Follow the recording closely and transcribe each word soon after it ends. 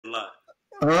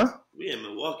Huh? We in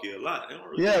Milwaukee a lot.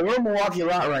 Yeah, we're in Milwaukee a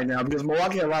lot right now because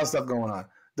Milwaukee had a lot of stuff going on.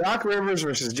 Doc Rivers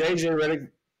versus J.J. Redick.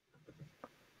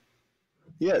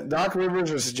 Yeah, Doc Rivers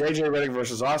versus J.J. Redick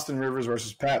versus Austin Rivers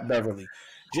versus Pat Beverly.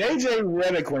 J.J.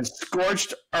 Redick went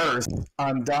scorched earth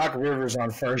on Doc Rivers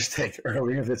on First Take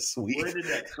earlier this week. Where did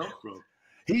that come from?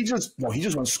 He just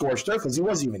went scorched earth because he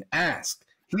wasn't even asked.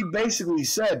 He basically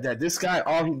said that this guy,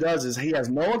 all he does is he has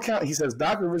no account. He says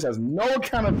Doc Rivers has no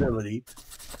accountability.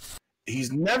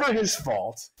 He's never his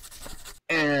fault.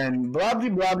 And blah, blah,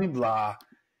 blah, blah, blah.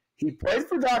 He played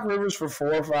for Doc Rivers for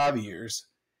 4 or 5 years.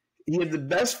 He had the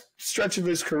best stretch of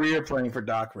his career playing for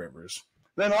Doc Rivers.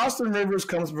 Then Austin Rivers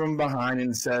comes from behind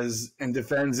and says and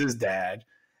defends his dad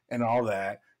and all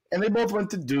that. And they both went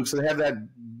to Duke, so they have that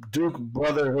Duke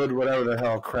brotherhood, whatever the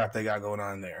hell crap they got going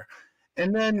on there.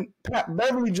 And then Pat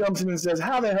Beverly jumps in and says,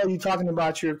 how the hell are you talking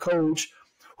about your coach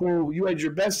who you had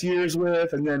your best years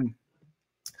with? And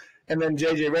then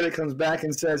J.J. Redick comes back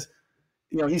and says,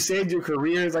 he saved your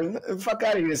career. It's like, fuck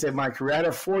out of here to save my career. I had a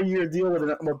 4-year deal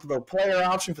with a player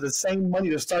option for the same money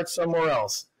to start somewhere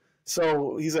else.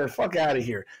 So he said, fuck out of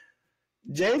here.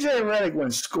 J.J. Redick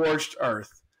went scorched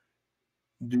earth.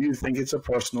 Do you think it's a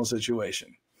personal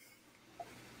situation?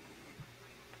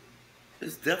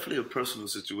 It's definitely a personal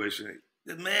situation.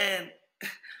 The man,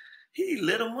 he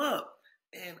lit him up.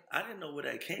 And I didn't know where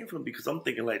that came from because I'm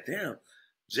thinking like, damn,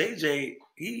 JJ,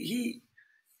 he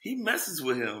messes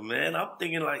with him, man. I'm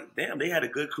thinking like, damn, they had a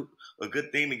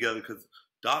good thing together because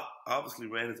Doc obviously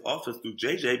ran his offense through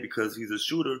JJ because he's a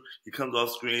shooter. He comes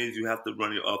off screens. You have to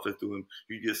run your offense through him.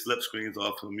 You get slip screens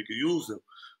off him. You can use him.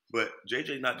 But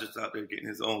JJ not just out there getting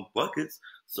his own buckets.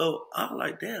 So I'm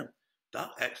like, damn,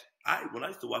 Doc actually, when I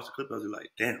used to watch the clip, I was like,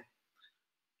 damn,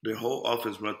 their whole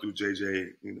offense run through JJ,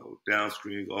 down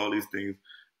screens, all these things.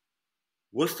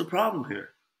 What's the problem here?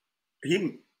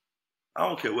 I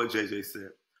don't care what JJ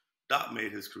said. Doc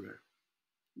made his career.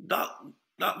 Doc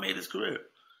made his career.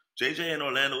 JJ in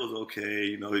Orlando was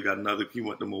okay. He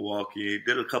went to Milwaukee,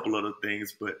 did a couple other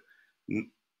things, but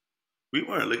we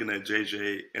weren't looking at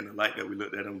JJ in the light that we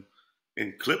looked at him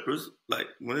in Clippers. Like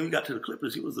when he got to the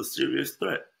Clippers, he was a serious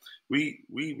threat. We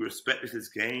respected his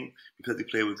game because he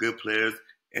played with good players,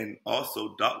 and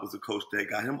also Doc was a coach that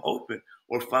got him open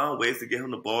or found ways to get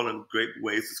him the ball and great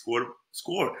ways to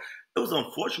score. It was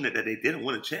unfortunate that they didn't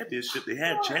win a championship. They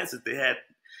had chances. They had,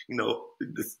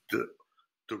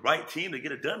 the right team to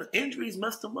get it done. Injuries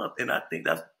messed them up, and I think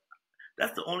that's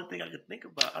the only thing I could think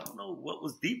about. I don't know what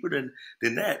was deeper than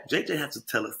that. JJ has to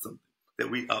tell us something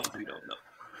that we obviously don't know.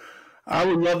 I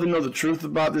would love to know the truth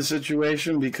about this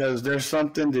situation because there's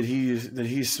something that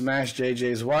he smashed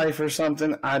JJ's wife or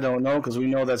something. I don't know because we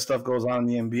know that stuff goes on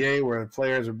in the NBA where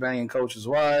players are banging coaches'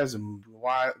 wives and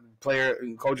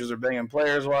coaches are banging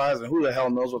players' wives, and who the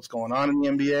hell knows what's going on in the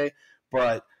NBA.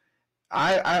 But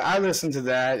I listened to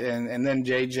that, and then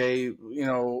JJ,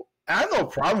 I have no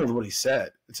problem with what he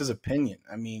said. It's his opinion.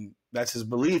 I mean, that's his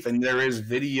belief, and there is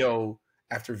video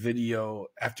after video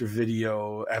after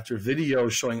video after video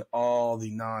showing all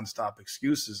the nonstop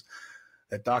excuses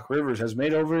that Doc Rivers has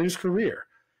made over his career.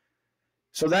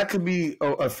 So that could be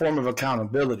a form of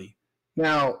accountability.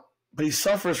 Now, but he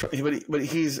suffers, but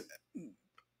he's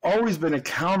always been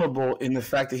accountable in the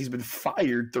fact that he's been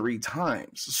fired 3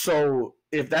 times. So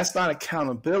if that's not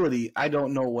accountability, I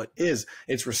don't know what is.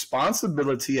 It's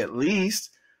responsibility at least.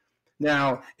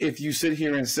 Now, if you sit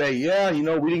here and say, yeah,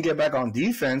 we didn't get back on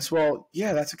defense, well,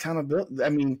 yeah, that's accountability. I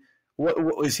mean, what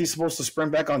is he supposed to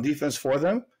sprint back on defense for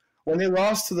them? When they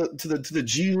lost to the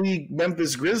G League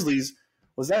Memphis Grizzlies,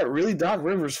 was that really Doc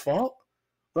Rivers' fault?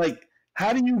 Like,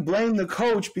 how do you blame the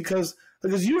coach? Because in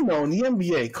the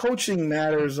NBA, coaching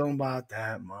matters about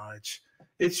that much.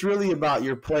 It's really about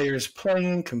your players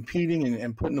playing, competing,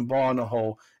 and putting the ball in the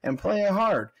hole and playing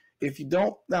hard. If you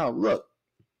don't, now look,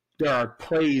 there are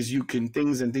things you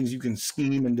can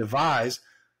scheme and devise.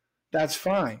 That's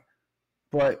fine.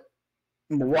 But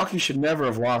Milwaukee should never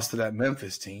have lost to that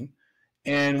Memphis team.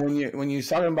 And when you're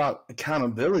talking about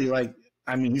accountability,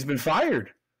 he's been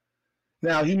fired.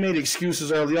 Now, he made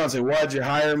excuses early on, say, why'd you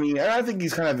hire me? And I think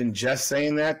he's kind of in jest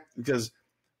saying that because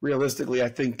realistically, I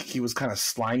think he was kind of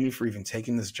slimy for even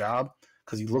taking this job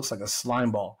because he looks like a slime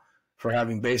ball for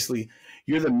having basically –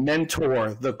 you're the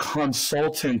mentor, the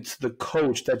consultant, the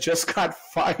coach that just got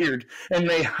fired and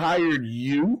they hired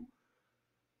you.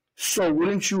 So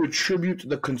wouldn't you attribute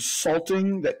the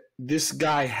consulting that this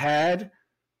guy had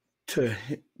to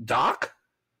Doc?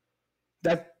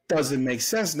 That doesn't make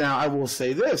sense. Now, I will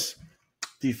say this.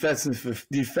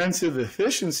 Defensive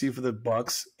efficiency for the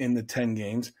Bucks in the 10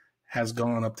 games has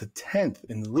gone up to 10th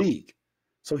in the league.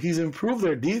 So he's improved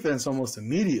their defense almost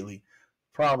immediately.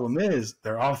 Problem is,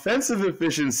 their offensive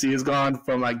efficiency has gone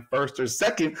from like first or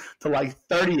second to like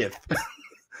 30th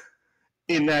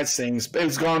in that same space.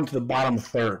 It's gone to the bottom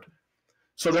third.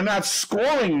 So they're not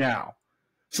scoring now.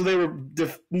 So they were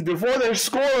before they're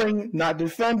scoring, not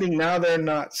defending. Now they're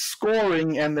not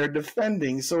scoring and they're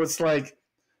defending. So it's like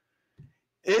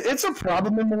it's a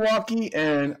problem in Milwaukee,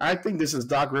 and I think this is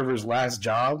Doc Rivers' last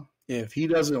job. If he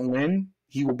doesn't win,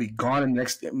 he will be gone in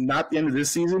not the end of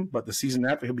this season, but the season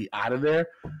after, he'll be out of there.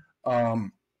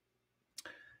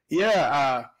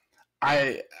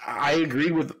 I agree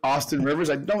with Austin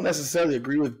Rivers. I don't necessarily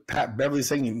agree with Pat Beverly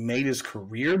saying he made his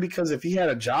career, because if he had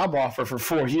a job offer for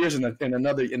 4 years in a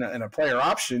player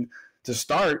option to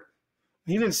start,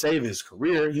 he didn't save his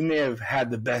career. He may have had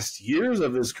the best years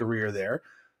of his career there,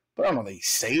 but I don't know that he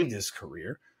saved his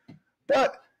career.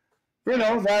 But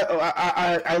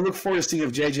I look forward to seeing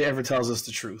if JJ ever tells us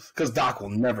the truth, because Doc will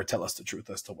never tell us the truth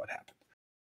as to what happened.